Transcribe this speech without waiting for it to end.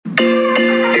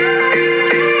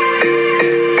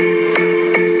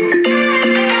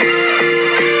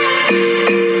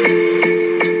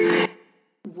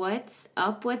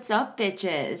What's up,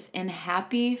 bitches? And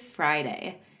happy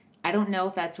Friday. I don't know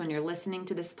if that's when you're listening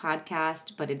to this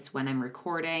podcast, but it's when I'm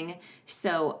recording.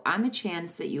 So, on the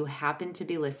chance that you happen to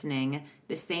be listening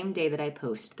the same day that I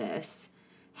post this,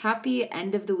 happy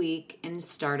end of the week and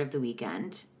start of the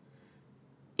weekend.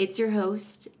 It's your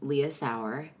host, Leah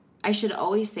Sauer. I should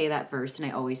always say that first,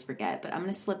 and I always forget, but I'm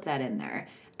going to slip that in there.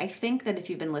 I think that if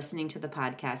you've been listening to the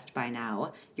podcast by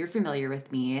now, you're familiar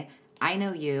with me. I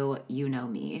know you, you know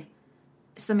me.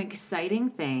 Some exciting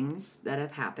things that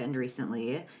have happened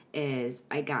recently is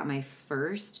I got my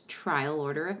first trial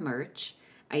order of merch.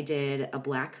 I did a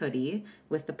black hoodie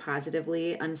with the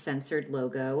Positively Uncensored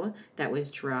logo that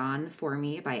was drawn for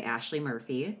me by Ashley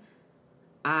Murphy.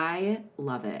 I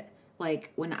love it.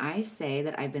 Like, when I say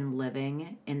that I've been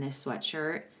living in this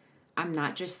sweatshirt, I'm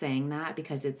not just saying that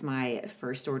because it's my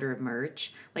first order of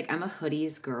merch. Like, I'm a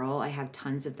hoodies girl. I have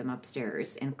tons of them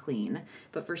upstairs and clean.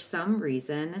 But for some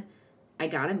reason, I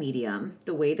got a medium.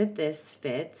 The way that this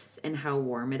fits and how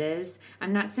warm it is,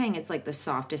 I'm not saying it's like the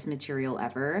softest material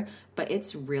ever, but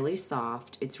it's really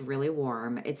soft. It's really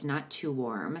warm. It's not too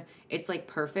warm. It's like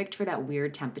perfect for that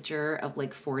weird temperature of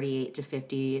like 48 to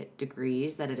 50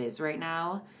 degrees that it is right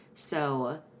now.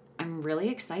 So I'm really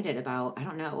excited about, I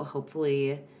don't know,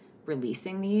 hopefully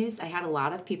releasing these. I had a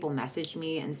lot of people message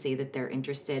me and say that they're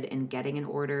interested in getting an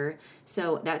order.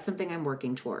 So that's something I'm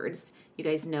working towards. You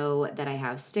guys know that I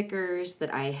have stickers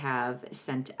that I have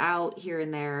sent out here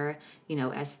and there,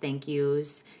 as thank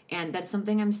yous. And that's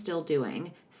something I'm still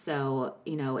doing. So,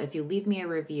 if you leave me a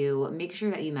review, make sure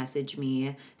that you message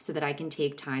me so that I can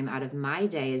take time out of my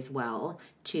day as well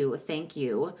to thank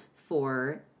you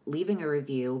for leaving a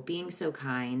review, being so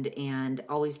kind, and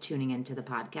always tuning into the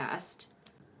podcast.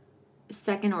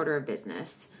 Second order of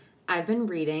business. I've been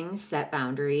reading Set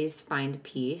Boundaries, Find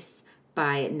Peace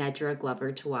by Nedra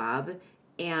Glover Tawwab,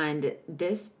 and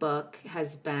this book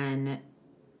has been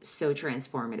so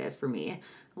transformative for me.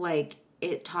 Like,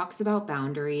 it talks about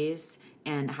boundaries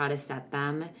and how to set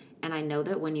them, and I know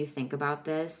that when you think about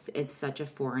this, it's such a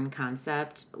foreign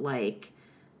concept. Like,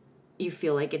 you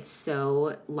feel like it's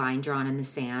so line drawn in the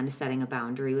sand, setting a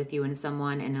boundary with you and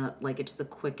someone, and like it's the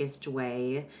quickest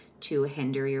way to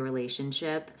hinder your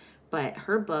relationship. But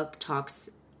her book talks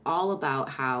all about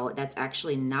how that's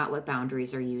actually not what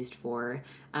boundaries are used for.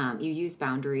 You use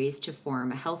boundaries to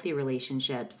form healthy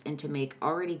relationships and to make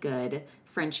already good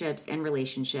friendships and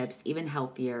relationships even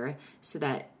healthier so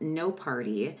that no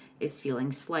party is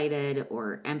feeling slighted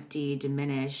or empty,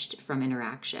 diminished from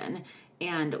interaction.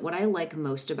 And what I like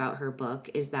most about her book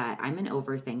is that I'm an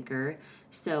overthinker,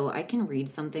 so I can read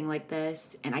something like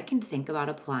this and I can think about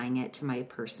applying it to my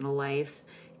personal life,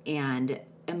 and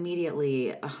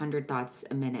immediately 100 thoughts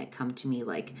a minute come to me,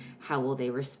 like, how will they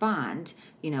respond?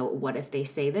 What if they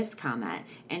say this comment?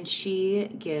 And she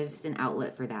gives an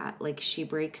outlet for that. Like, she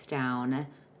breaks down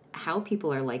how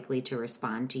people are likely to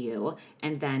respond to you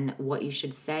and then what you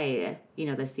should say,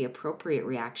 that's the appropriate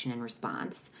reaction and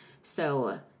response.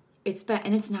 So it's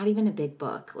not even a big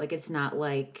book. Like, it's not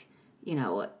like,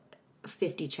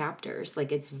 50 chapters.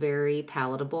 Like, it's very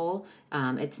palatable.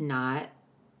 It's not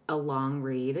a long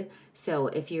read. So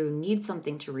if you need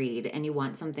something to read and you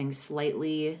want something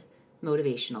slightly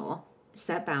motivational,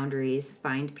 Set Boundaries,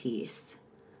 Find Peace.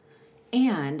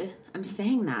 And I'm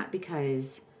saying that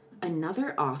because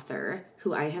another author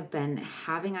who I have been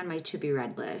having on my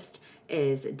to-be-read list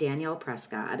is Danielle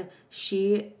Prescott.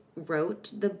 She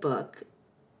wrote the book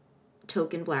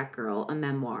Token Black Girl, a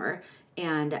memoir,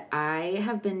 and I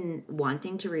have been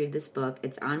wanting to read this book.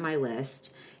 It's on my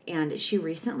list, and she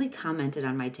recently commented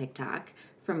on my TikTok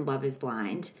from Love is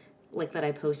Blind, like that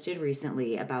I posted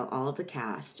recently about all of the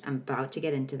cast. I'm about to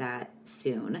get into that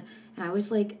soon, and I was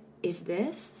like, is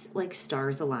this like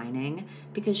stars aligning?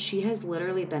 Because she has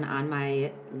literally been on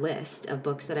my list of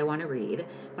books that I want to read.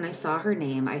 When I saw her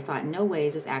name, I thought, no way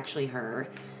is this actually her.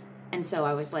 And so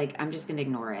I was like, I'm just going to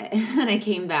ignore it. And I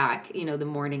came back, the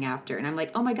morning after. And I'm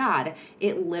like, oh my God,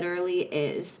 it literally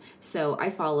is. So I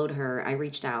followed her. I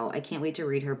reached out. I can't wait to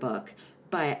read her book.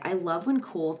 But I love when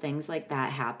cool things like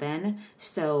that happen.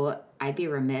 So I'd be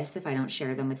remiss if I don't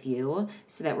share them with you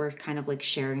so that we're kind of like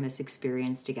sharing this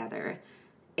experience together.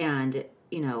 And,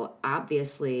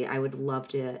 obviously I would love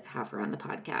to have her on the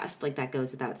podcast. Like, that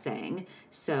goes without saying.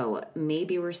 So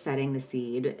maybe we're setting the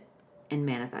seed and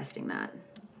manifesting that.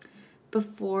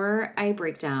 Before I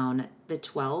break down the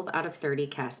 12 out of 30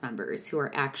 cast members who are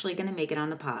actually going to make it on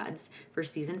the pods for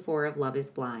season 4 of Love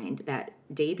is Blind that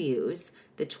debuts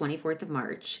the 24th of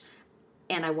March,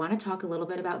 And I want to talk a little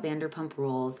bit about Vanderpump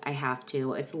Rules. I have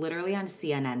to. It's literally on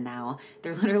CNN now.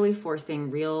 They're literally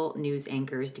forcing real news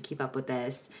anchors to keep up with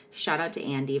this. Shout out to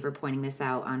Andy for pointing this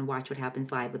out on Watch What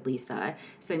Happens Live with Lisa.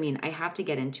 So, I mean, I have to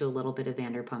get into a little bit of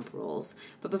Vanderpump Rules.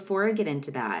 But before I get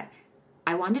into that,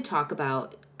 I wanted to talk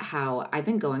about how I've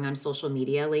been going on social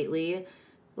media lately,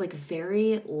 like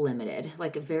very limited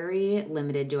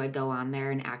do I go on there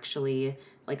and actually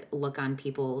like look on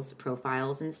people's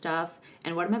profiles and stuff.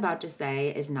 And what I'm about to say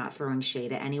is not throwing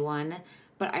shade at anyone,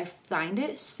 but I find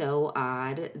it so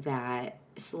odd that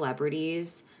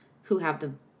celebrities who have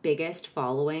the biggest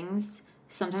followings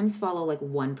sometimes follow like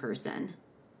one person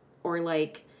or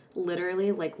like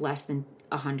literally like less than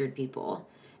 100 people.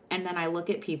 And then I look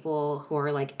at people who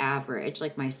are like average,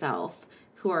 like myself,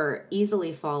 who are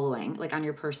easily following, like on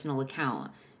your personal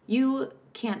account. You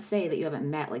can't say that you haven't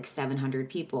met like 700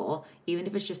 people, even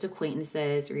if it's just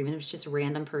acquaintances or even if it's just a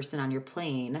random person on your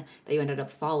plane that you ended up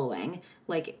following.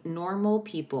 Like normal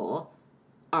people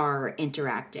are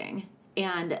interacting.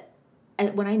 And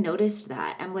when I noticed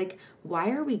that, I'm like, why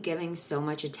are we giving so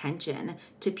much attention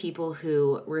to people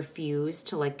who refuse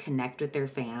to like connect with their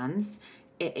fans?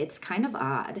 It's kind of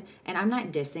odd. And I'm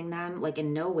not dissing them. Like,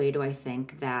 in no way do I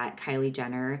think that Kylie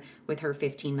Jenner, with her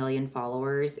 15 million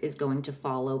followers, is going to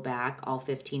follow back all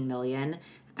 15 million.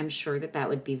 I'm sure that that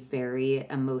would be very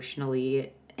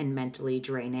emotionally and mentally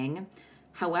draining.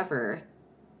 However,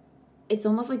 it's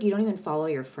almost like you don't even follow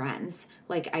your friends.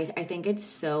 Like, I think it's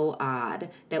so odd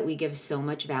that we give so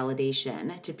much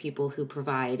validation to people who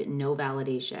provide no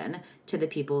validation to the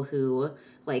people who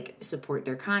like support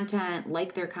their content,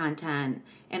 like their content,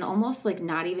 and almost like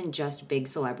not even just big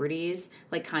celebrities,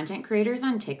 like content creators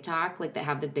on TikTok, like that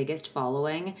have the biggest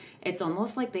following. It's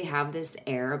almost like they have this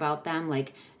air about them,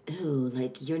 like, ooh,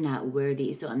 like you're not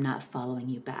worthy, so I'm not following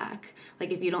you back.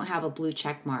 Like if you don't have a blue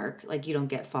check mark, like you don't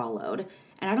get followed.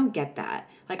 And I don't get that.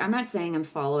 Like, I'm not saying I'm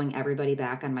following everybody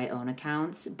back on my own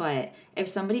accounts, but if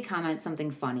somebody comments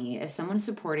something funny, if someone's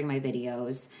supporting my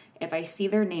videos, if I see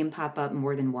their name pop up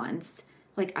more than once,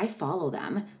 like I follow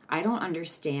them. I don't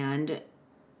understand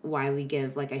why we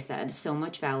give, like I said, so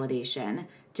much validation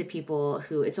to people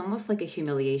who it's almost like a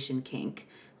humiliation kink.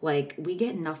 Like we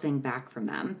get nothing back from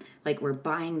them. Like we're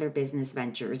buying their business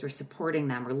ventures, we're supporting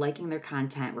them, we're liking their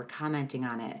content, we're commenting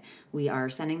on it. We are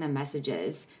sending them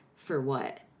messages for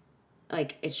what?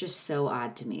 Like it's just so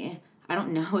odd to me. I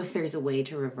don't know if there's a way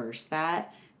to reverse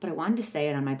that, but I wanted to say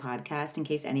it on my podcast in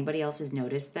case anybody else has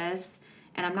noticed this.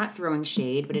 And I'm not throwing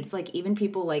shade, but it's like even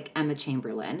people like Emma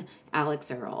Chamberlain,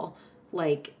 Alex Earl,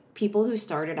 like people who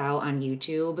started out on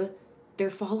YouTube, they're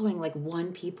following like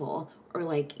one people or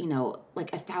like, you know,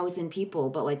 like 1,000 people,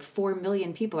 but like 4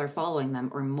 million people are following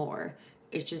them or more.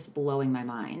 It's just blowing my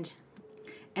mind.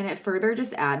 And it further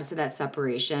just adds to that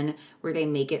separation where they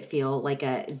make it feel like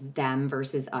a them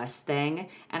versus us thing.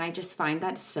 And I just find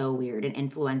that so weird. An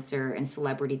influencer and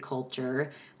celebrity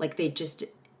culture, like they just...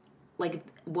 like,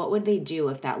 what would they do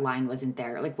if that line wasn't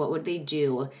there? Like, what would they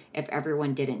do if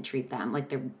everyone didn't treat them like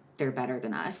they're better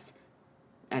than us?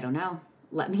 I don't know.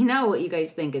 Let me know what you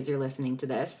guys think as you're listening to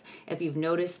this. If you've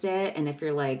noticed it, and if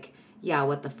you're like, yeah,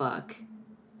 what the fuck?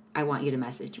 I want you to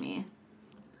message me.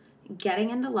 Getting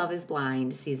into Love is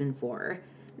Blind Season 4.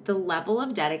 The level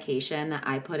of dedication that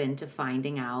I put into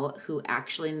finding out who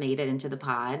actually made it into the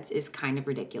pods is kind of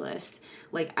ridiculous.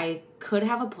 Like, I could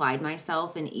have applied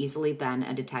myself and easily been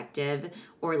a detective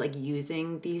or, like,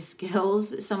 using these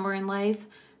skills somewhere in life.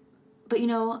 But, you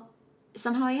know,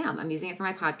 somehow I am. I'm using it for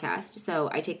my podcast, so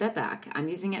I take that back. I'm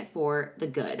using it for the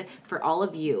good, for all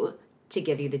of you to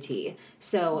give you the tea.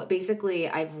 So, basically,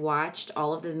 I've watched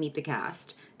all of the Meet the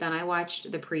Cast. Then I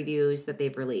watched the previews that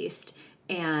they've released.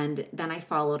 And then I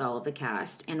followed all of the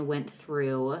cast and went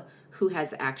through who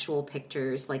has actual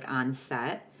pictures like on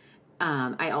set.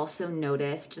 I also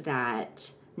noticed that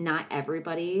not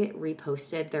everybody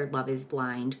reposted their Love is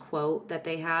Blind quote that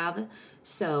they have.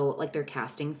 So like their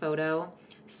casting photo.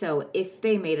 So if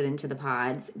they made it into the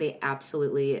pods, they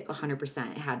absolutely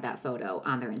 100% had that photo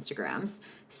on their Instagrams.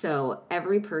 So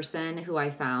every person who I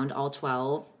found, all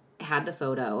 12, had the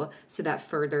photo, so that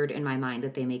furthered in my mind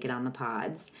that they make it on the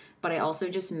pods. But I also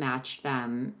just matched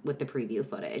them with the preview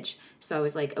footage. So I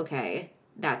was like, okay,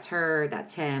 that's her,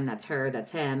 that's him, that's her,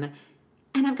 that's him.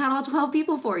 And I've got all 12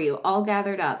 people for you, all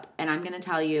gathered up. And I'm going to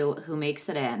tell you who makes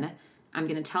it in. I'm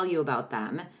going to tell you about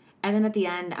them. And then at the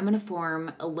end, I'm going to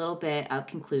form a little bit of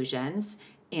conclusions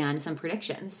and some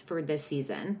predictions for this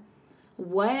season.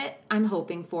 What I'm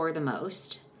hoping for the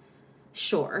most...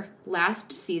 Sure,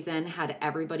 last season had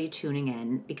everybody tuning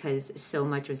in because so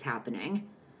much was happening,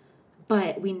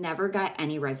 but we never got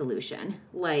any resolution.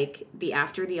 Like the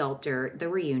After the Altar, the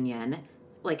reunion,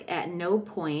 like at no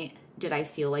point did I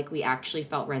feel like we actually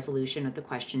felt resolution with the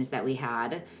questions that we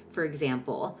had. For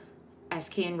example,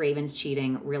 SK and Raven's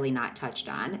cheating, really not touched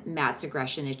on. Matt's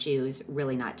aggression issues,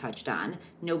 really not touched on.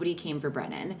 Nobody came for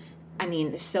Brennan. I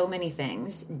mean, so many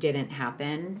things didn't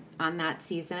happen on that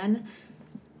season.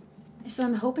 So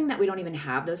I'm hoping that we don't even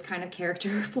have those kind of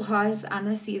character flaws on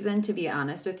this season, to be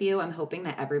honest with you. I'm hoping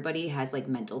that everybody has like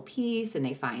mental peace and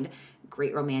they find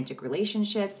great romantic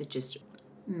relationships that just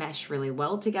mesh really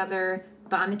well together.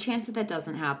 But on the chance that that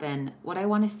doesn't happen, what I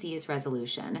want to see is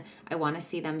resolution. I want to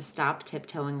see them stop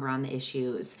tiptoeing around the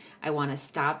issues. I want to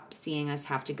stop seeing us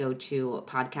have to go to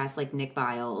podcasts like Nick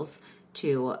Viles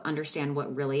to understand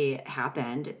what really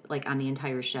happened, like on the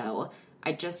entire show.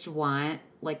 I just want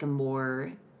like a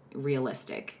more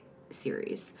realistic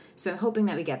series. So I'm hoping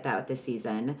that we get that with this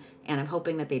season, and I'm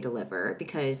hoping that they deliver,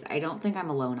 because I don't think I'm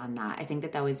alone on that. I think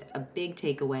that that was a big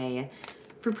takeaway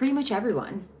for pretty much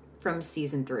everyone from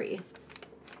season 3.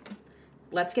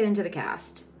 Let's get into the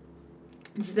cast.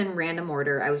 This is in random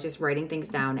order. I was just writing things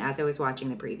down as I was watching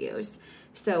the previews.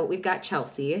 So we've got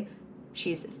Chelsea.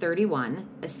 She's 31,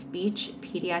 a speech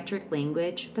pediatric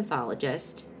language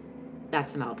pathologist.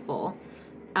 That's a mouthful.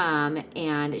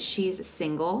 And she's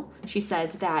single. She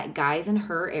says that guys in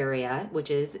her area,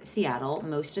 which is Seattle,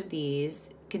 most of these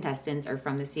contestants are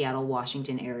from the Seattle,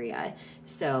 Washington area.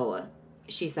 So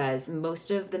she says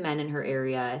most of the men in her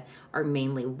area are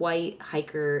mainly white,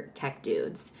 hiker, tech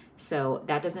dudes. So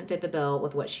that doesn't fit the bill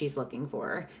with what she's looking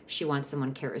for. She wants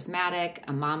someone charismatic,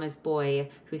 a mama's boy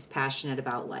who's passionate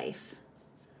about life.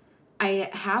 I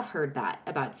have heard that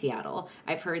about Seattle.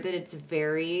 I've heard that it's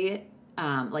very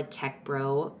like tech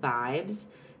bro vibes.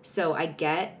 So I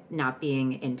get not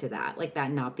being into that, like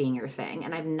that not being your thing.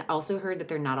 And I've also heard that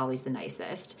they're not always the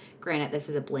nicest. Granted, this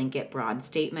is a blanket broad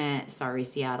statement. Sorry,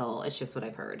 Seattle. It's just what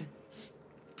I've heard.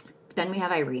 Then we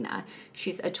have Irina.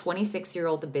 She's a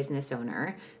 26-year-old business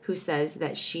owner who says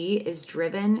that she is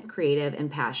driven, creative, and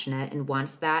passionate and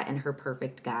wants that in her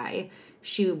perfect guy.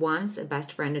 She wants a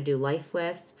best friend to do life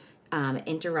with.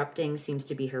 Interrupting seems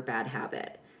to be her bad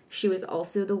habit. She was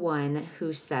also the one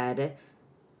who said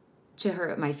to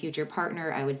her, my future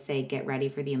partner, I would say, get ready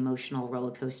for the emotional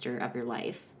roller coaster of your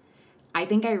life. I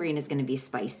think Irene is going to be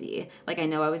spicy. Like, I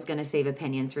know I was going to save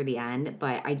opinions for the end,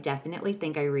 but I definitely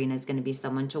think Irene is going to be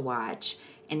someone to watch,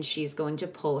 and she's going to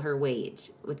pull her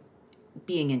weight with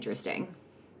being interesting,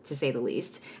 to say the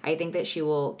least. I think that she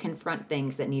will confront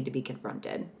things that need to be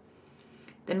confronted.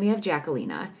 Then we have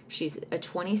Jacquelina. She's a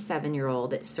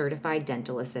 27-year-old certified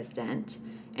dental assistant,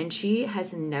 and she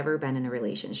has never been in a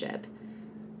relationship.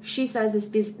 She says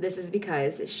this is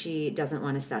because she doesn't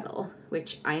want to settle,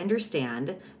 which I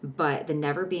understand, but the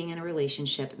never being in a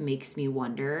relationship makes me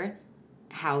wonder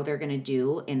how they're going to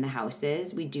do in the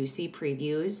houses. We do see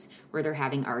previews where they're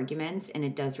having arguments, and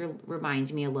it does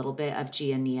remind me a little bit of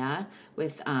Gia and Nia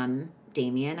with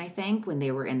Damien, I think, when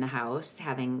they were in the house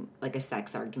having like a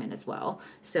sex argument as well.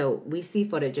 So we see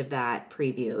footage of that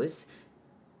previews.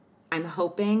 I'm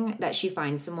hoping that she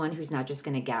finds someone who's not just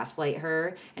going to gaslight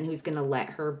her and who's going to let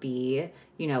her be,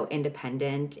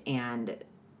 independent and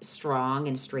strong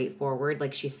and straightforward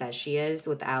like she says she is,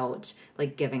 without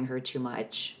like giving her too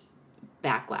much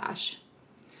backlash.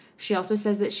 She also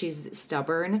says that she's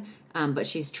stubborn, but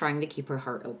she's trying to keep her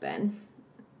heart open.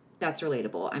 That's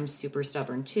relatable. I'm super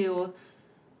stubborn too.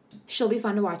 She'll be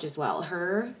fun to watch as well.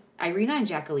 Her, Irina and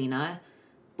Jacquelina,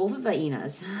 both of the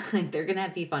Inas, they're going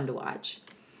to be fun to watch.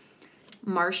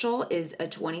 Marshall is a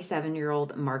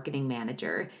 27-year-old marketing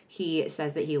manager. He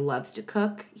says that he loves to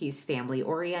cook, he's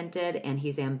family-oriented, and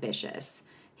he's ambitious.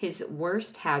 His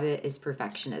worst habit is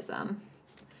perfectionism.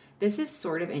 This is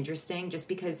sort of interesting just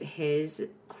because his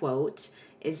quote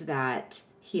is that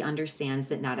he understands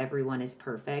that not everyone is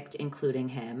perfect, including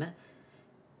him.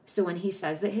 So when he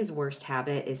says that his worst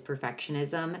habit is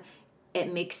perfectionism,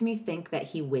 it makes me think that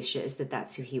he wishes that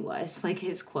that's who he was, like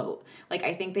his quote. Like,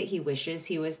 I think that he wishes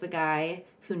he was the guy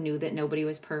who knew that nobody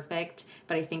was perfect,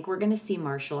 but I think we're going to see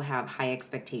Marshall have high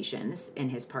expectations in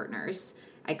his partners.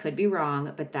 I could be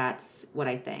wrong, but that's what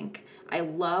I think. I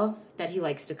love that he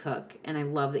likes to cook, and I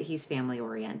love that he's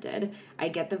family-oriented. I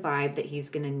get the vibe that he's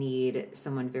going to need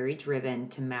someone very driven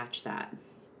to match that.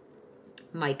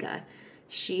 Micah.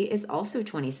 She is also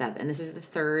 27. This is the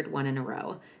third one in a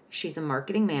row. She's a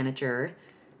marketing manager.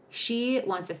 She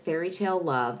wants a fairy tale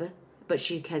love, but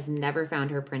she has never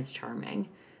found her Prince Charming.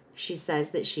 She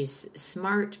says that she's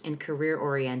smart and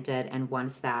career-oriented and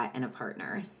wants that in a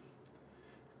partner.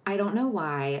 I don't know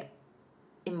why.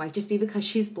 It might just be because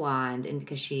she's blonde and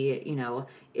because she,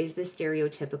 is the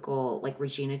stereotypical, like,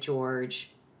 Regina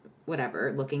George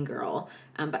whatever looking girl.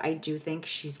 But I do think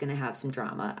she's going to have some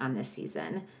drama on this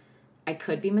season. I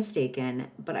could be mistaken,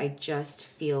 but I just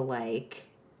feel like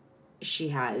she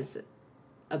has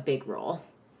a big role.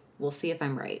 We'll see if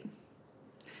I'm right.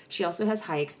 She also has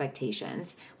high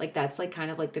expectations. Like, that's like kind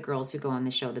of like the girls who go on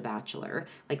the show The Bachelor.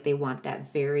 Like, they want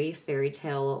that very fairy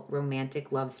tale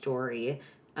romantic love story.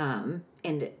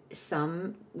 And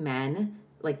some men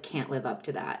like can't live up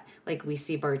to that. Like, we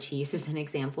see Bartise as an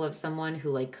example of someone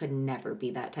who like could never be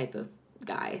that type of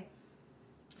guy.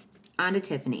 On to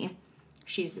Tiffany.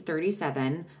 She's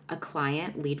 37, a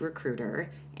client lead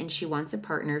recruiter, and she wants a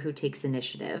partner who takes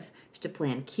initiative to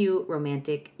plan cute,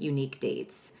 romantic, unique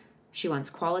dates. She wants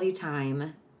quality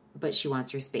time, but she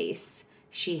wants her space.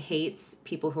 She hates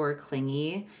people who are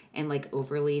clingy and like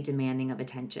overly demanding of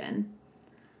attention.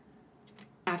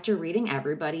 After reading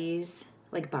everybody's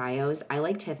like bios, I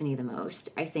like Tiffany the most.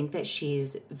 I think that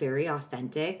she's very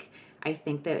authentic. I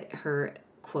think that her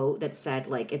quote that said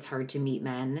like it's hard to meet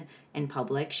men in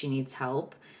public, she needs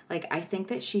help. Like, I think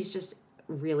that she's just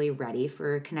really ready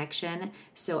for a connection.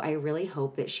 So I really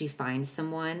hope that she finds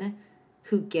someone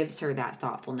who gives her that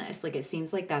thoughtfulness. Like, it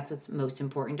seems like that's what's most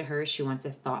important to her. She wants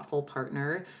a thoughtful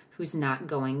partner who's not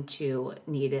going to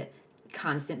need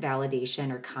constant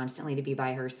validation or constantly to be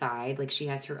by her side. Like, she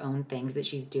has her own things that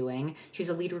she's doing. She's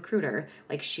a lead recruiter.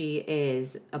 Like, she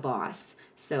is a boss.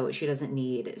 So she doesn't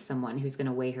need someone who's going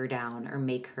to weigh her down or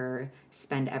make her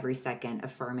spend every second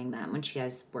affirming them when she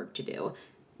has work to do.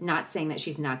 Not saying that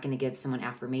she's not going to give someone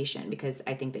affirmation, because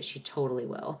I think that she totally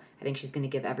will. I think she's going to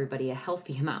give everybody a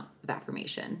healthy amount of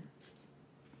affirmation.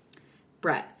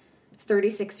 Brett,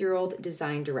 36-year-old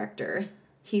design director.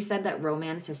 He said that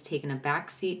romance has taken a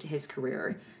backseat to his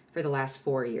career for the last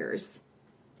 4 years.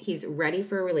 He's ready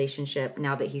for a relationship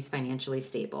now that he's financially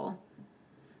stable.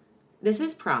 This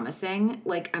is promising.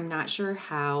 Like, I'm not sure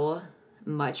how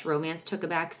much romance took a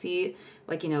backseat.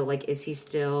 Like, you know, like, is he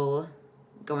still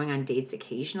going on dates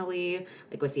occasionally?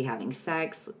 Like, was he having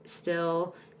sex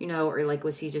still, you know, or like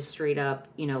was he just straight up,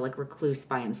 you know, like recluse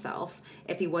by himself?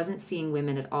 If he wasn't seeing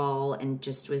women at all and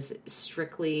just was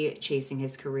strictly chasing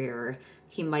his career,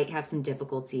 he might have some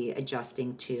difficulty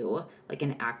adjusting to like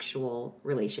an actual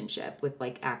relationship with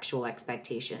like actual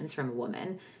expectations from a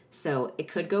woman. So it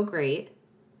could go great.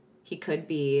 He could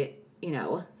be, you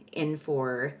know, in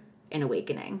for an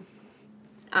awakening.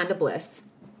 On to Bliss.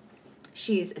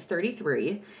 She's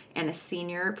 33 and a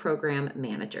senior program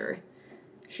manager.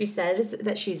 She says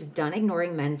that she's done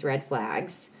ignoring men's red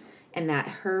flags and that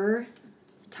her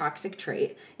toxic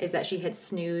trait is that she hits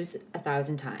snooze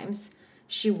 1,000 times.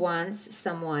 She wants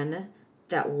someone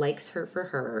that likes her for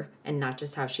her and not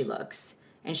just how she looks.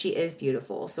 And she is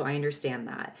beautiful, so I understand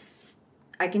that.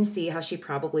 I can see how she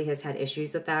probably has had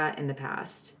issues with that in the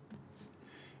past.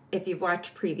 If you've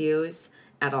watched previews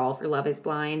at all for Love is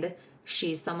Blind,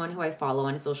 she's someone who I follow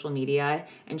on social media,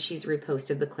 and she's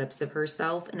reposted the clips of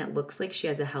herself, and it looks like she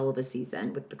has a hell of a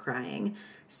season with the crying.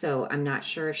 So I'm not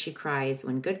sure if she cries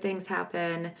when good things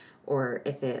happen or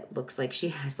if it looks like she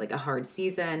has like a hard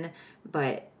season,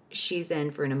 but she's in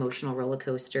for an emotional roller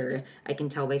coaster. I can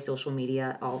tell by social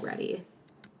media already.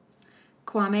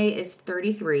 Kwame is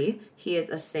 33. He is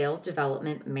a sales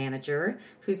development manager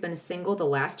who's been single the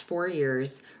last 4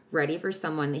 years, ready for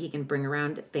someone that he can bring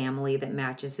around family that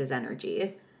matches his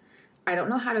energy. I don't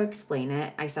know how to explain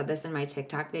it. I said this in my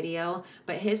TikTok video,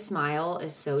 but his smile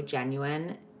is so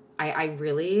genuine. I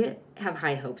really have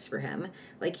high hopes for him.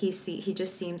 Like, he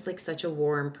just seems like such a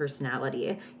warm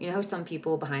personality. You know how some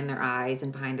people behind their eyes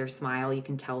and behind their smile, you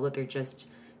can tell that they're just,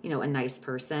 you know, a nice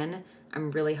person.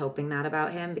 I'm really hoping that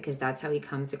about him because that's how he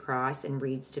comes across and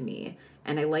reads to me.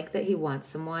 And I like that he wants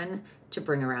someone to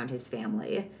bring around his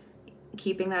family.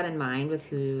 Keeping that in mind with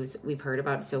who's we've heard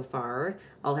about so far,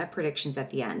 I'll have predictions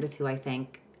at the end with who I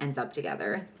think ends up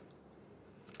together.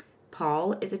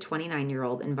 Paul is a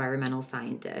 29-year-old environmental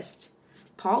scientist.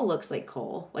 Paul looks like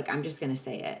Cole. Like, I'm just going to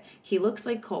say it. He looks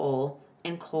like Cole,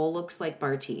 and Cole looks like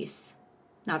Bartise.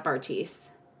 Not Bartise.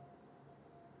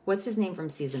 What's his name from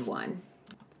season 1?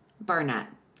 Barnett.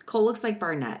 Cole looks like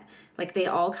Barnett. Like, they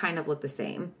all kind of look the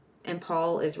same. And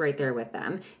Paul is right there with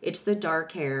them. It's the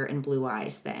dark hair and blue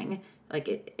eyes thing. Like,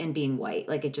 it, and being white.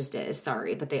 Like, it just is.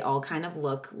 Sorry. But they all kind of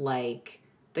look like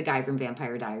the guy from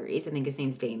Vampire Diaries. I think his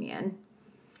name's Damien.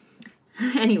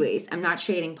 Anyways, I'm not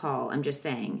shading Paul. I'm just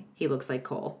saying he looks like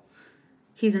Cole.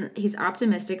 He's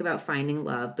optimistic about finding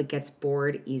love, but gets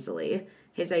bored easily.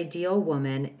 His ideal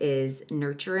woman is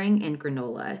nurturing and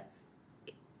granola,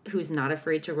 who's not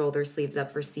afraid to roll their sleeves up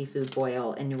for seafood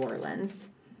boil in New Orleans.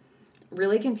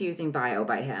 Really confusing bio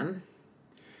by him.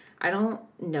 I don't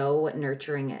know what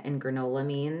nurturing and granola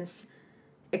means.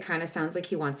 it kind of sounds like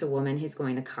he wants a woman who's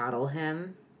going to coddle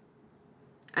him.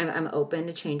 I'm open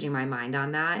to changing my mind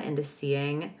on that and to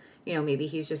seeing, maybe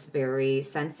he's just very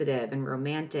sensitive and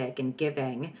romantic and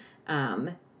giving.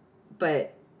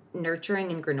 But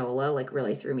nurturing and granola like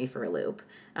really threw me for a loop.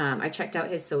 I checked out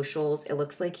his socials. It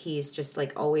looks like he's just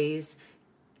like always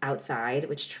outside,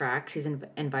 which tracks. He's an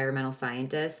environmental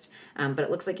scientist, but it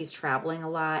looks like he's traveling a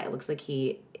lot. It looks like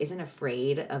he isn't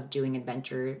afraid of doing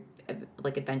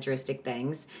adventuristic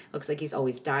things. Looks like he's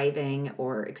always diving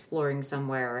or exploring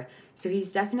somewhere. So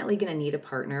he's definitely going to need a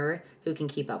partner who can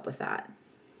keep up with that.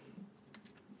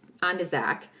 On to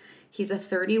Zach. He's a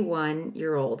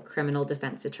 31-year-old criminal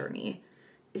defense attorney.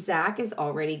 Zach is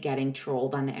already getting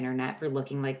trolled on the internet for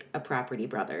looking like a Property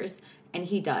Brothers. And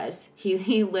he does.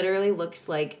 He literally looks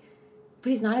like, but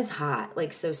he's not as hot.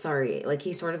 Like, so sorry. Like,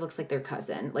 he sort of looks like their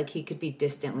cousin. Like, he could be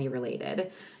distantly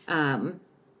related.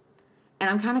 And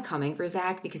I'm kind of coming for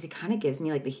Zach because he kind of gives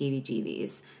me like the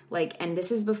heebie-jeebies. Like, and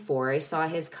this is before I saw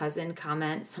his cousin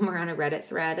comment somewhere on a Reddit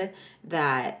thread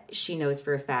that she knows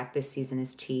for a fact this season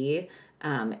is tea.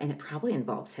 And it probably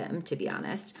involves him, to be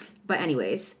honest. But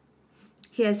anyways,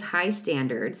 he has high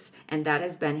standards, and that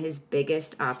has been his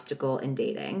biggest obstacle in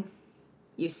dating.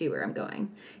 You see where I'm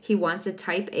going. He wants a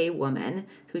type A woman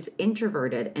who's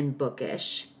introverted and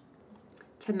bookish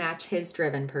to match his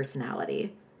driven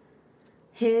personality.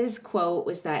 His quote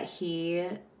was that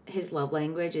his love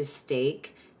language is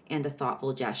steak and a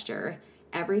thoughtful gesture.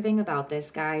 Everything about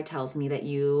this guy tells me that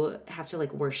you have to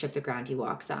like worship the ground he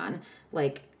walks on.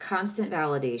 Like constant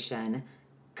validation,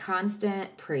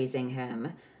 constant praising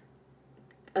him.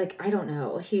 Like, I don't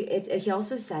know. He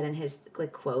also said in his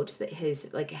like quotes that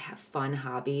his like fun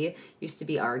hobby used to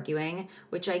be arguing,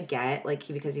 which I get, like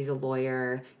because he's a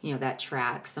lawyer, that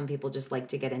tracks. Some people just like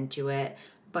to get into it.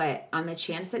 But on the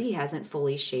chance that he hasn't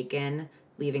fully shaken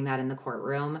leaving that in the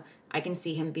courtroom, I can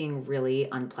see him being really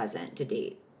unpleasant to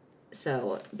date.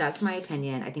 So that's my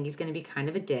opinion. I think he's going to be kind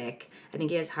of a dick. I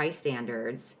think he has high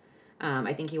standards.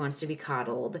 I think he wants to be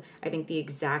coddled. I think the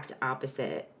exact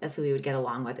opposite of who he would get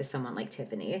along with is someone like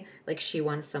Tiffany. Like she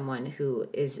wants someone who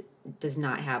does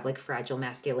not have like fragile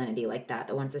masculinity like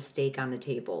that wants a steak on the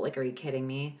table. Like, are you kidding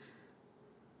me?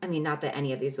 I mean, not that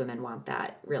any of these women want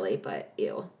that really, but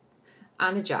ew.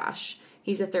 On to Josh.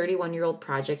 He's a 31-year-old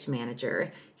project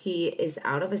manager. He is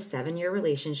out of a 7-year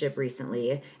relationship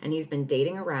recently, and he's been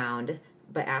dating around.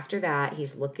 But after that,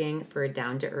 he's looking for a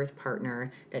down-to-earth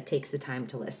partner that takes the time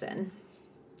to listen.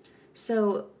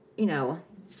 So,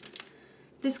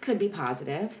 this could be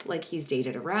positive. Like, he's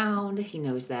dated around. He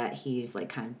knows that he's, like,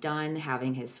 kind of done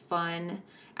having his fun.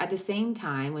 At the same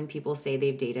time, when people say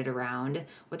they've dated around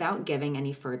without giving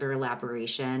any further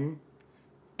elaboration,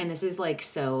 and this is, like,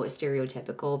 so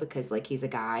stereotypical because, like, he's a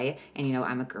guy and,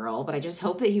 I'm a girl. But I just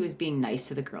hope that he was being nice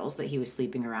to the girls that he was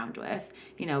sleeping around with,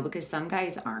 because some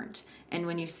guys aren't. And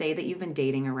when you say that you've been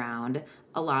dating around,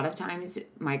 a lot of times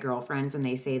my girlfriends, when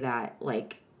they say that,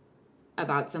 like,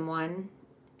 about someone,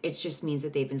 it just means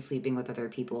that they've been sleeping with other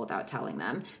people without telling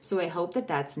them. So I hope that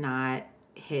that's not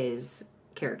his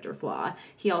character flaw.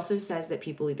 He also says that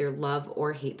people either love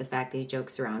or hate the fact that he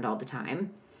jokes around all the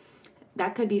time.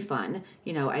 That could be fun.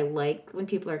 I like when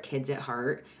people are kids at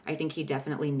heart. I think he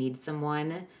definitely needs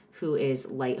someone who is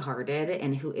lighthearted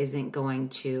and who isn't going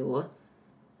to,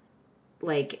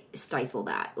 like, stifle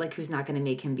that. Like, who's not going to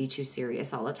make him be too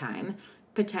serious all the time.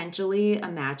 Potentially, a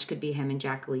match could be him and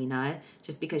Jacquelina,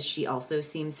 just because she also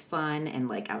seems fun and,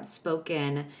 like,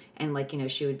 outspoken. And, like,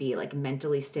 she would be, like,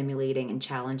 mentally stimulating and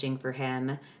challenging for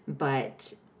him.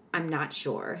 But I'm not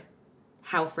sure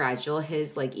how fragile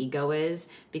his like ego is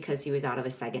because he was out of a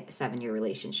 7-year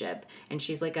relationship, and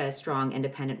she's like a strong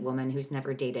independent woman who's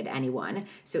never dated anyone.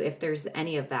 So if there's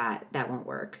any of that won't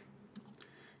work.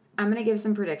 I'm going to give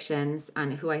some predictions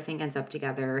on who I think ends up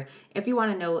together. If you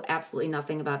want to know absolutely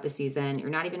nothing about the season, you're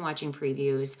not even watching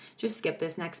previews, just skip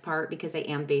this next part because I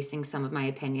am basing some of my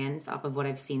opinions off of what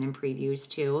I've seen in previews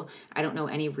too. I don't know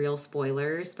any real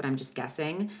spoilers, but I'm just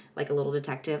guessing, like a little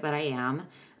detective that I am.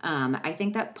 I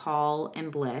think that Paul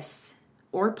and Bliss,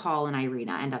 or Paul and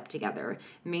Irina, end up together,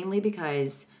 mainly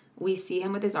because we see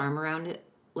him with his arm around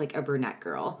like a brunette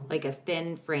girl, like a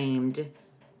thin-framed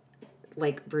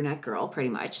like brunette girl pretty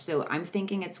much. So I'm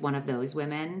thinking it's one of those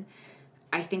women.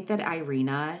 I think that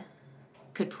Irina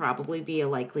could probably be a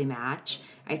likely match.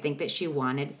 I think that she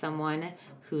wanted someone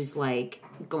who's like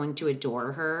going to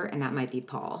adore her, and that might be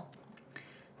Paul.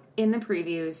 In the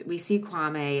previews, we see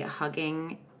Kwame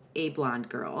hugging a blonde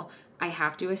girl. I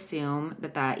have to assume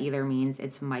that either means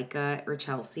it's Micah or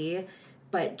Chelsea,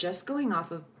 but just going off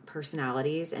of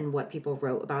personalities and what people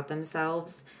wrote about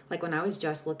themselves, like when I was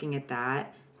just looking at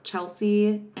that,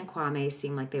 Chelsea and Kwame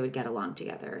seem like they would get along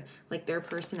together. Like their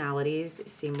personalities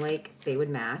seem like they would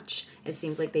match. It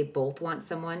seems like they both want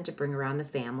someone to bring around the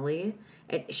family.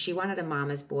 She wanted a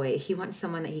mama's boy. He wants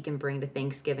someone that he can bring to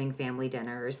Thanksgiving family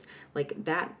dinners. Like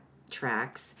that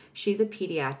tracks. She's a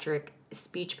pediatric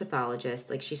speech pathologist.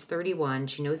 Like she's 31.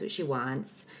 She knows what she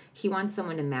wants. He wants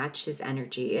someone to match his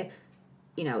energy.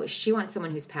 You know, she wants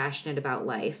someone who's passionate about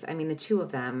life. I mean, the two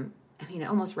of them, I mean, it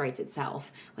almost writes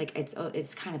itself. Like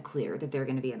it's kind of clear that they're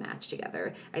going to be a match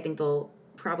together. I think they'll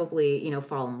probably,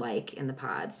 fall in like in the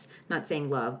pods. I'm not saying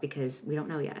love because we don't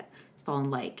know yet. Fall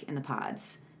in like in the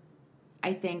pods.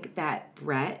 I think that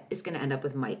Brett is going to end up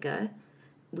with Micah.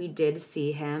 We did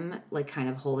see him like kind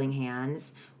of holding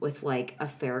hands with like a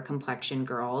fair complexion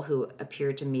girl who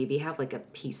appeared to maybe have like a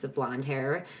piece of blonde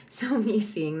hair. So me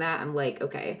seeing that, I'm like,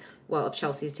 okay, well, if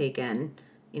Chelsea's taken,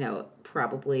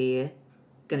 probably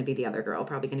going to be the other girl,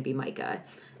 probably going to be Micah.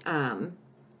 I'm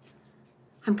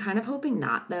kind of hoping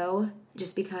not though,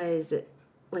 just because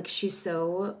like she's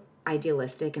so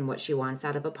idealistic in what she wants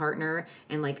out of a partner,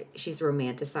 and like she's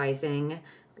romanticizing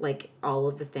like all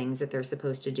of the things that they're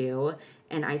supposed to do.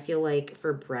 And I feel like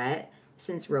for Brett,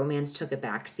 since romance took a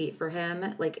backseat for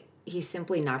him, like he's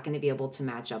simply not going to be able to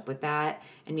match up with that.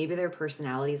 And maybe their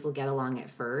personalities will get along at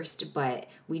first, but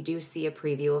we do see a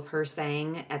preview of her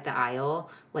saying at the aisle,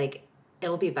 like,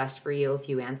 it'll be best for you if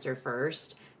you answer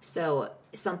first. So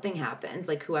something happens,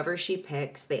 like whoever she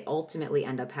picks, they ultimately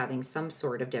end up having some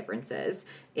sort of differences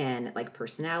in like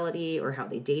personality or how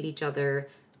they date each other.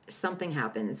 Something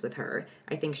happens with her.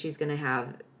 I think she's going to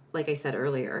have, like I said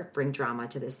earlier, bring drama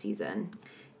to this season.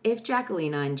 If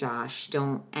Jacquelina and Josh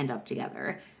don't end up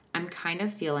together, I'm kind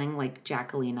of feeling like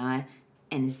Jacquelina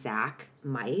and Zach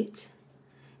might.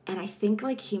 And I think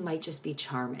like he might just be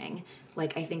charming.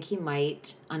 Like I think he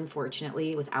might,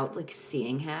 unfortunately, without like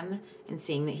seeing him and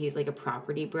seeing that he's like a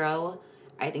property bro,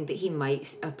 I think that he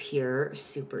might appear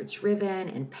super driven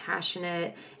and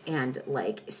passionate and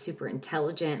like super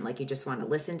intelligent. Like you just want to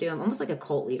listen to him, almost like a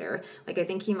cult leader. Like I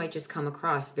think he might just come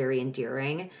across very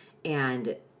endearing,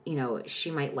 and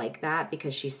she might like that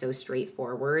because she's so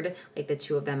straightforward. Like the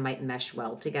two of them might mesh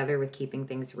well together with keeping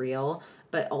things real.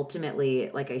 But ultimately,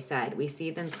 like I said, we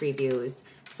see them previews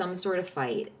some sort of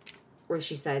fight where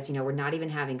she says, we're not even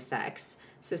having sex.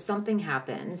 So something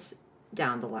happens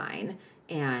down the line.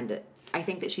 And I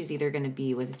think that she's either going to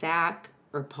be with Zach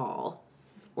or Paul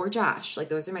or Josh. Like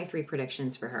those are my 3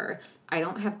 predictions for her. I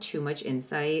don't have too much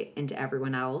insight into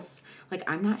everyone else. Like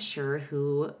I'm not sure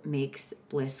who makes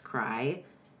Bliss cry.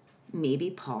 Maybe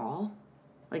Paul.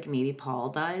 Like maybe Paul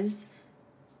does.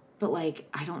 But like,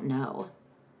 I don't know.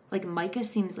 Like Micah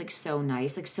seems like so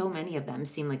nice. Like so many of them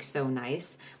seem like so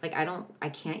nice. Like I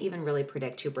can't even really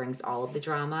predict who brings all of the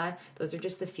drama. Those are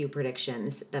just the few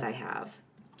predictions that I have.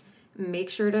 Make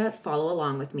sure to follow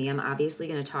along with me. I'm obviously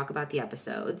going to talk about the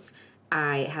episodes.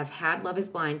 I have had Love is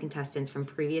Blind contestants from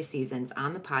previous seasons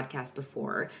on the podcast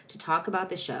before to talk about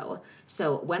the show.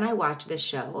 So when I watch this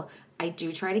show, I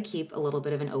do try to keep a little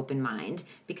bit of an open mind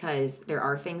because there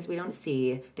are things we don't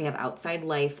see. They have outside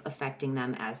life affecting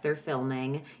them as they're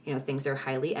filming. Things are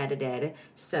highly edited.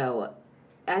 So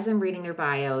as I'm reading their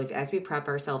bios, as we prep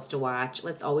ourselves to watch,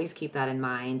 let's always keep that in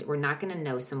mind. We're not going to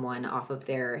know someone off of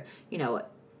their,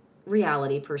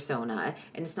 reality persona,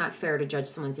 and it's not fair to judge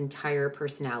someone's entire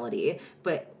personality,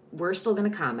 but we're still going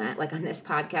to comment. Like on this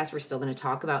podcast, we're still going to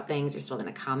talk about things. We're still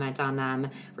going to comment on them.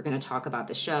 We're going to talk about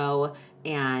the show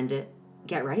and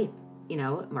get ready.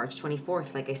 March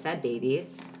 24th, like I said, baby.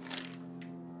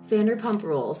 Vanderpump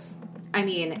Rules. I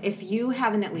mean, if you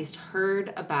haven't at least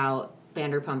heard about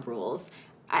Vanderpump Rules,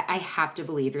 I have to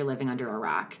believe you're living under a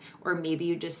rock, or maybe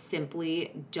you just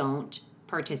simply don't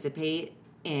participate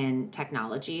in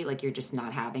technology, like you're just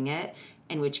not having it,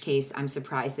 in which case I'm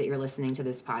surprised that you're listening to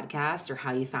this podcast or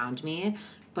how you found me.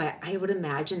 But I would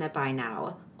imagine that by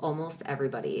now, almost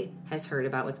everybody has heard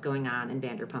about what's going on in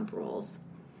Vanderpump Rules.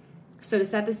 So to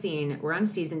set the scene, we're on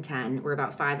season 10. We're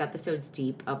about 5 episodes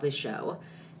deep of the show.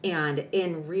 And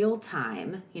in real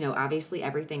time, obviously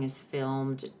everything is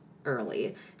filmed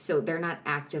early, so they're not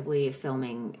actively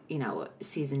filming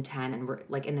season 10 and we're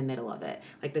like in the middle of it.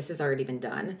 Like this has already been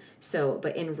done. So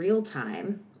but in real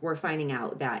time we're finding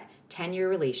out that 10-year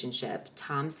relationship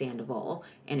Tom Sandoval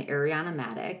and Ariana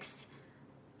Madix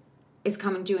is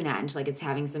coming to an end. Like it's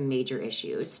having some major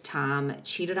issues. Tom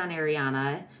cheated on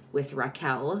Ariana with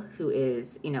Raquel, who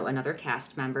is another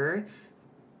cast member.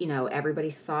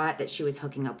 everybody thought that she was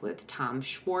hooking up with Tom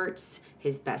Schwartz,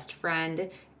 his best friend,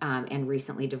 and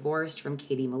recently divorced from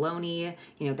Katie Maloney.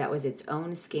 That was its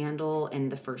own scandal in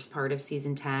the first part of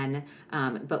season 10.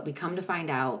 But we come to find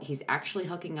out he's actually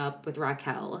hooking up with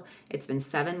Raquel. It's been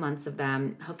 7 months of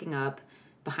them hooking up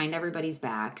behind everybody's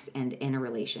backs and in a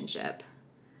relationship.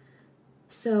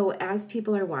 So as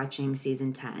people are watching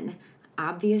season 10,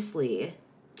 obviously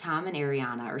Tom and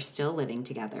Ariana are still living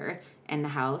together in the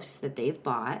house that they've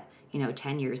bought,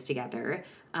 10 years together.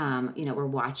 We're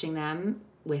watching them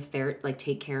with their,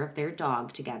 take care of their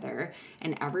dog together.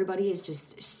 And everybody is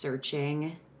just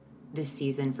searching this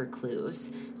season for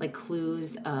clues,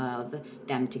 clues of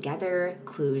them together,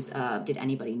 clues of, did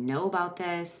anybody know about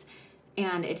this?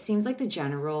 And it seems like the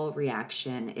general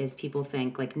reaction is people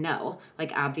think, no,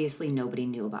 obviously nobody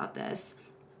knew about this.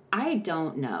 I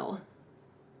don't know.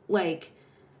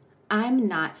 I'm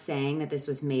not saying that this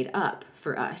was made up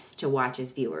for us to watch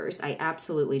as viewers. I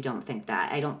absolutely don't think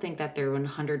that. I don't think that they're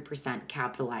 100%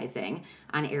 capitalizing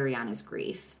on Ariana's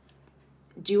grief.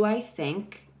 Do I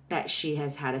think that she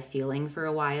has had a feeling for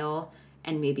a while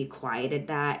and maybe quieted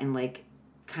that and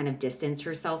kind of distanced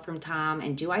herself from Tom?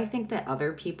 And do I think that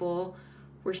other people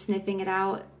were sniffing it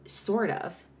out? Sort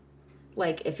of.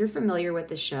 If you're familiar with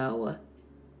the show,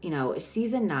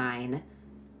 season 9,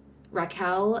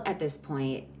 Raquel at this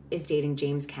point is dating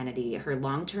James Kennedy, her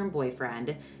long-term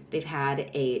boyfriend. They've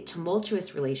had a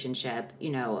tumultuous relationship,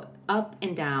 up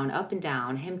and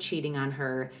down, him cheating on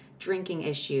her, drinking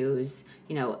issues,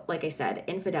 like I said,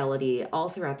 infidelity all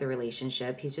throughout the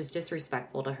relationship. He's just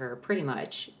disrespectful to her, pretty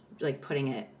much, putting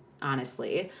it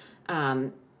honestly.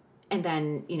 And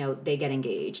then, they get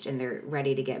engaged and they're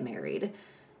ready to get married.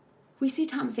 We see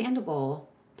Tom Sandoval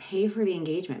pay for the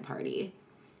engagement party.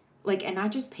 And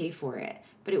not just pay for it,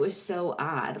 but it was so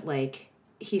odd.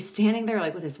 He's standing there,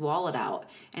 with his wallet out.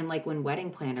 And, when wedding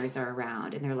planners are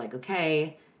around and they're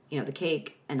okay, the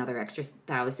cake, another extra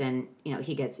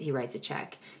 $1,000, he writes a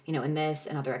check. And this,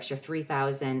 another extra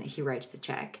 $3,000, he writes the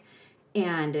check.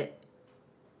 And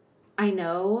I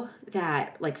know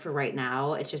that, for right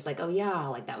now, it's just oh,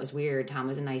 yeah, that was weird. Tom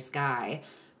was a nice guy.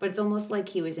 But it's almost like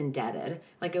he was indebted.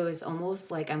 It was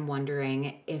almost I'm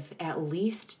wondering if at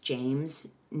least James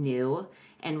knew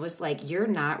and was you're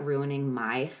not ruining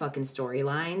my fucking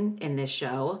storyline in this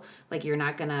show. You're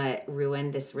not gonna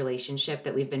ruin this relationship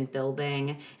that we've been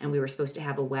building, and we were supposed to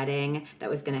have a wedding that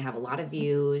was gonna have a lot of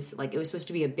views. It was supposed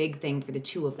to be a big thing for the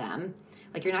two of them.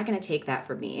 You're not gonna take that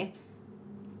from me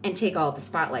and take all the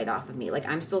spotlight off of me.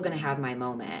 I'm still gonna have my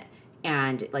moment,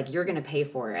 and you're gonna pay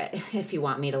for it if you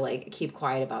want me to keep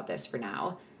quiet about this for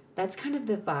now. That's kind of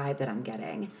the vibe that I'm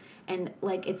getting. And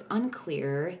it's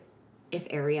unclear if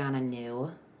Ariana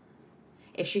knew.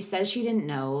 If she says she didn't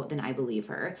know, then I believe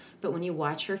her. But when you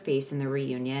watch her face in the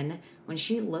reunion, when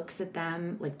she looks at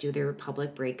them, do their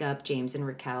public breakup, James and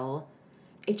Raquel,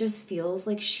 it just feels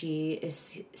like she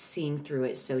is seeing through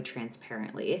it so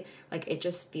transparently. It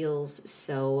just feels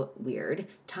so weird.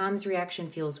 Tom's reaction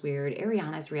feels weird.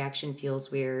 Ariana's reaction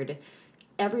feels weird.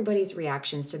 Everybody's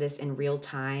reactions to this in real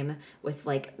time with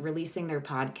releasing their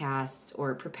podcasts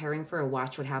or preparing for a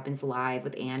Watch What Happens Live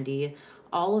with Andy,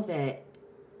 all of it,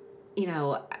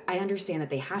 I understand that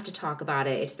they have to talk about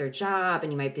it. It's their job.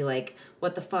 And you might be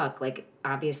what the fuck?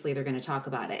 Obviously they're going to talk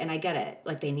about it. And I get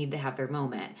it. They need to have their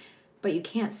moment. But you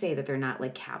can't say that they're not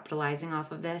capitalizing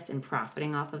off of this and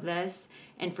profiting off of this.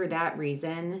 And for that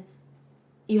reason,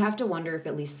 you have to wonder if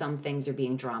at least some things are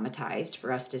being dramatized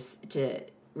for us to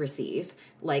receive,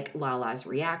 Lala's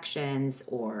reactions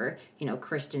or,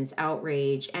 Kristen's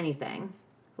outrage, anything.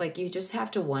 You just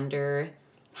have to wonder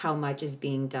how much is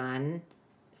being done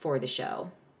for the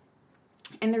show.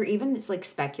 And they're even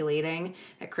speculating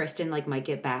that Kristen might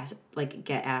get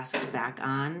asked back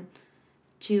on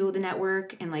to the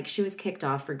network, and she was kicked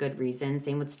off for good reason.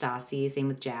 Same with Stassi, same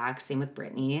with Jax, same with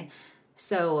Brittany.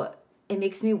 So it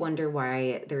makes me wonder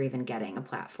why they're even getting a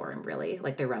platform, really,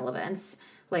 their relevance.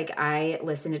 I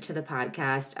listened to the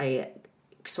podcast. I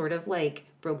sort of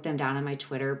broke them down on my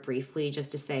Twitter briefly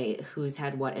just to say who's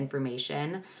had what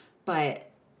information, but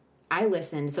I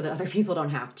listened so that other people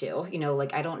don't have to.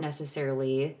 I don't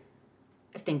necessarily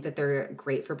think that they're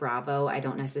great for Bravo. I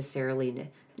don't necessarily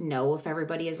know if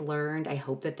everybody has learned. I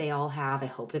hope that they all have. I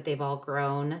hope that they've all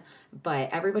grown. But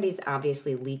everybody's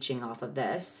obviously leeching off of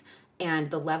this. And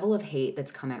the level of hate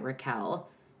that's come at Raquel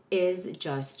is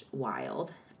just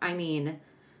wild. I mean,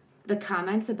 the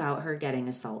comments about her getting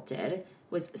assaulted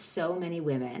was so many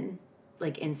women,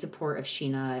 in support of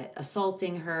Sheena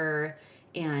assaulting her.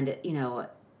 And,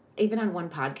 even on one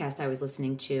podcast I was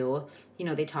listening to,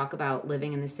 they talk about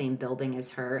living in the same building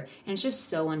as her, and it's just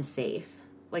so unsafe.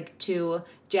 Like, to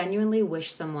genuinely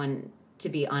wish someone to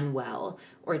be unwell,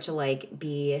 or to like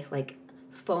be like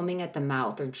foaming at the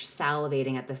mouth or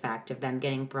salivating at the fact of them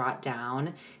getting brought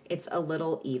down, it's a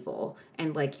little evil.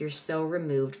 And like, you're so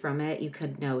removed from it, you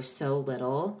could know so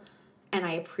little. And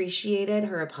I appreciated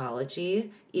her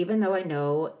apology, even though I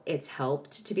know it's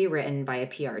helped to be written by a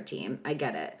PR team. I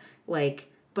get it. Like,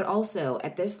 but also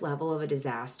at this level of a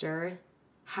disaster,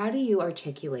 how do you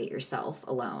articulate yourself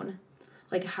alone?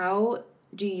 Like, how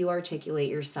do you articulate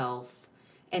yourself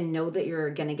and know that you're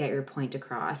going to get your point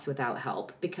across without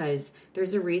help? Because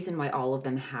there's a reason why all of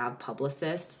them have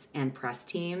publicists and press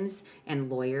teams and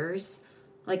lawyers.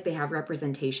 Like, they have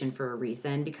representation for a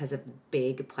reason because of the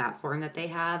big platform that they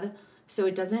have. So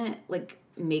it doesn't like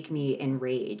make me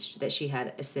enraged that she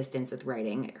had assistance with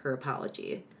writing her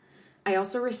apology. I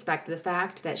also respect the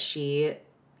fact that she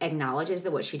acknowledges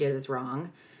that what she did was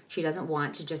wrong. She doesn't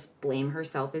want to just blame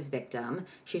herself as victim.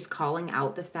 She's calling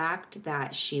out the fact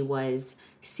that she was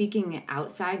seeking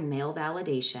outside male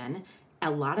validation,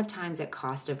 a lot of times at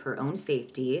cost of her own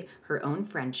safety, her own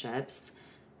friendships.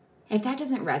 If that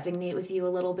doesn't resonate with you a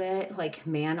little bit, like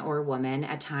man or woman,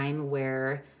 a time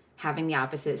where having the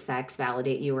opposite sex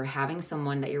validate you, or having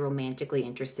someone that you're romantically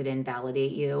interested in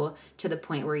validate you to the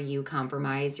point where you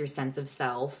compromise your sense of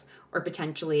self, or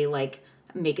potentially like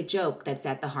make a joke that's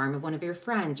at the harm of one of your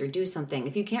friends, or do something.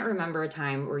 If you can't remember a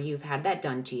time where you've had that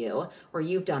done to you, or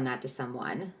you've done that to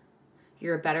someone,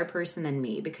 you're a better person than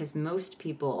me, because most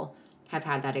people have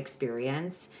had that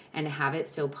experience and have it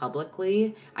so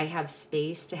publicly. I have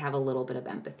space to have a little bit of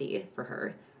empathy for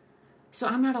her. So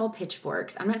I'm not all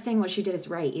pitchforks. I'm not saying what she did is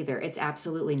right either. It's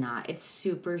absolutely not. It's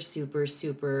super, super,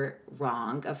 super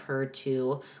wrong of her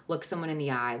to look someone in the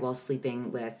eye while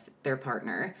sleeping with their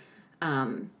partner.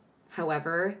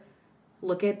 However,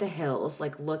 look at The Hills.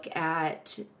 Like, look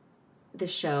at the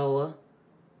show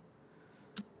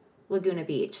Laguna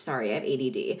Beach. Sorry, I have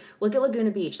ADD. Look at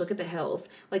Laguna Beach. Look at The Hills.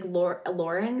 Like,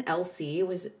 Lauren LC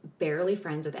was barely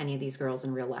friends with any of these girls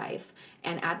in real life.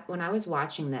 And when I was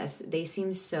watching this, they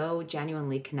seemed so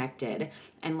genuinely connected,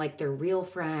 and like they're real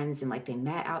friends, and like they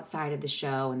met outside of the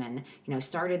show and then, you know,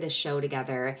 started this show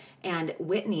together. And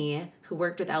Whitney, who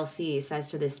worked with LC,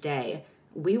 says to this day,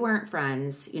 we weren't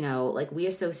friends, you know, like we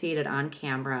associated on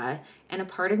camera. And a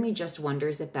part of me just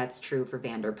wonders if that's true for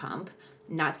Vanderpump.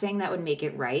 Not saying that would make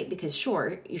it right, because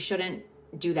sure, you shouldn't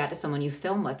do that to someone you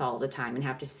film with all the time and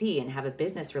have to see and have a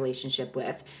business relationship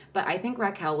with. But I think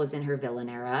Raquel was in her villain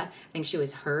era. I think she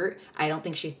was hurt. I don't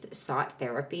think she sought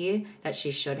therapy that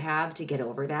she should have to get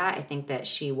over that. I think that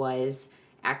she was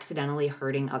accidentally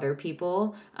hurting other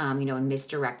people, you know, and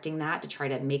misdirecting that to try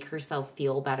to make herself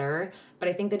feel better. But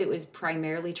I think that it was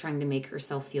primarily trying to make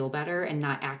herself feel better and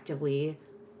not actively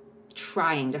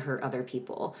trying to hurt other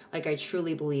people. Like, I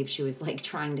truly believe she was like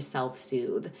trying to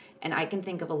self-soothe. And I can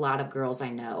think of a lot of girls I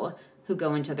know who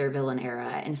go into their villain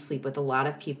era and sleep with a lot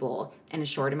of people in a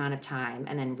short amount of time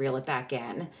and then reel it back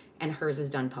in. And hers was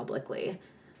done publicly.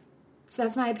 So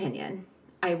that's my opinion.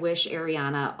 I wish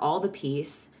Ariana all the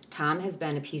peace. Tom has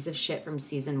been a piece of shit from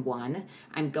season 1.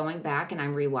 I'm going back and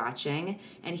I'm rewatching,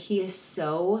 and he is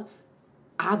so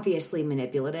obviously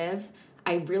manipulative.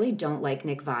 I really don't like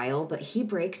Nick Viall, but he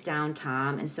breaks down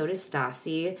Tom, and so does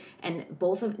Stassi, and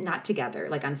both of, not together,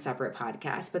 like on separate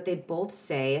podcasts, but they both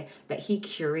say that he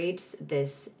curates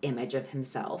this image of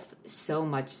himself so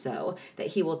much so that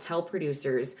he will tell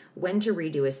producers when to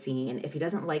redo a scene if he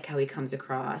doesn't like how he comes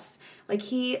across. Like,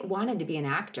 he wanted to be an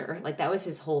actor. Like, that was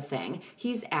his whole thing.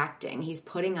 He's acting. He's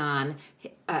putting on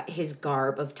his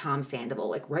garb of Tom Sandoval.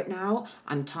 Like, right now,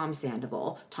 I'm Tom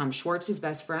Sandoval, Tom Schwartz's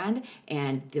best friend,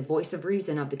 and the voice of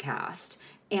reason of the cast.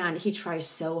 And he tries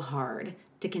so hard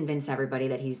to convince everybody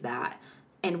that he's that.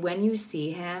 And when you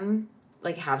see him,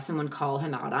 like, have someone call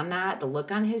him out on that, the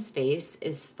look on his face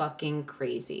is fucking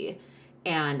crazy.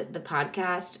 And the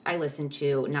podcast I listened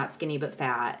to, Not Skinny But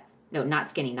Fat, no, Not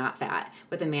Skinny, Not Fat,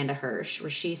 with Amanda Hirsch, where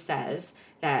she says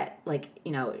that, like,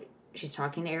 you know, she's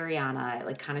talking to Ariana,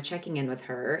 like kind of checking in with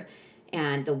her.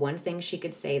 And the one thing she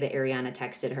could say that Ariana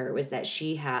texted her was that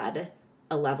she had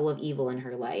a level of evil in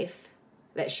her life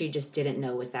that she just didn't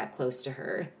know was that close to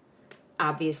her.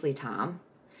 Obviously, Tom.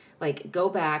 Like, go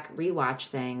back, rewatch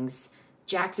things.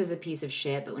 Jax is a piece of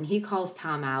shit, but when he calls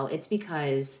Tom out, it's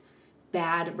because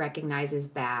bad recognizes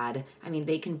bad. I mean,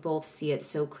 they can both see it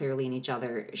so clearly in each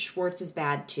other. Schwartz is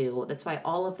bad too. That's why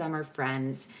all of them are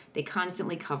friends. They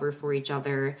constantly cover for each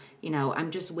other. You know, I'm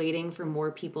just waiting for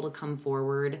more people to come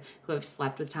forward who have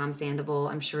slept with Tom Sandoval.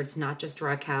 I'm sure it's not just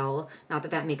Raquel. Not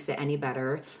that that makes it any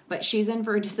better, but she's in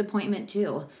for a disappointment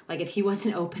too. Like, if he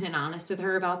wasn't open and honest with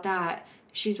her about that,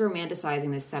 she's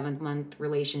romanticizing this 7-month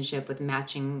relationship with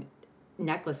matching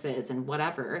necklaces and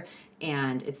whatever,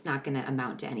 and it's not going to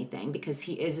amount to anything because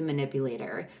he is a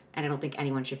manipulator, and I don't think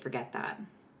anyone should forget that.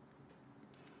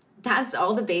 That's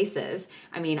all the bases.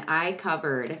 I mean, I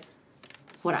covered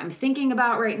what I'm thinking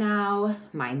about right now,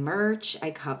 my merch. I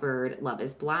covered Love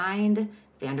is Blind,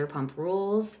 Vanderpump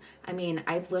Rules. I mean,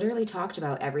 I've literally talked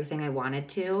about everything I wanted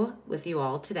to with you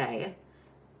all today.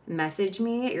 Message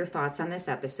me your thoughts on this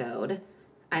episode.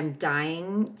 I'm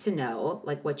dying to know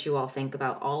like what you all think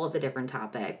about all of the different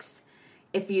topics.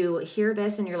 If you hear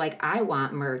this and you're like, I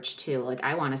want merch too, like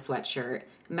I want a sweatshirt,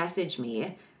 message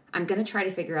me. I'm going to try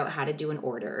to figure out how to do an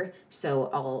order. So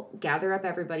I'll gather up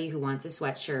everybody who wants a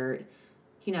sweatshirt.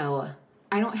 You know,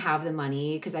 I don't have the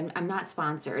money because I'm not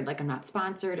sponsored. Like I'm not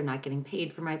sponsored. I'm not getting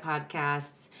paid for my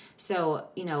podcasts. So,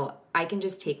 you know, I can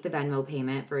just take the Venmo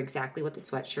payment for exactly what the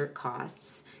sweatshirt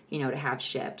costs, you know, to have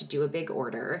shipped, do a big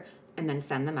order, and then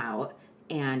send them out.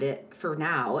 And for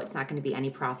now, it's not going to be any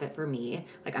profit for me.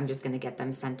 Like I'm just going to get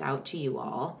them sent out to you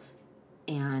all.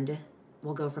 And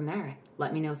we'll go from there.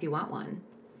 Let me know if you want one.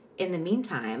 In the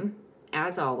meantime,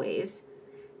 as always,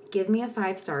 give me a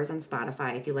 5 stars on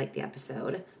Spotify if you like the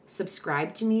episode.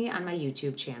 Subscribe to me on my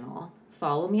YouTube channel.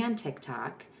 Follow me on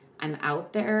TikTok. I'm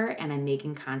out there and I'm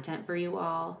making content for you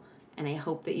all, and I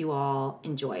hope that you all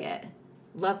enjoy it.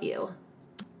 Love you.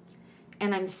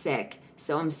 And I'm sick,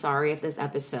 so I'm sorry if this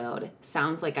episode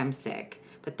sounds like I'm sick,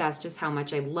 but that's just how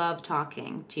much I love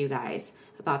talking to you guys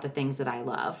about the things that I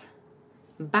love.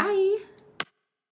 Bye.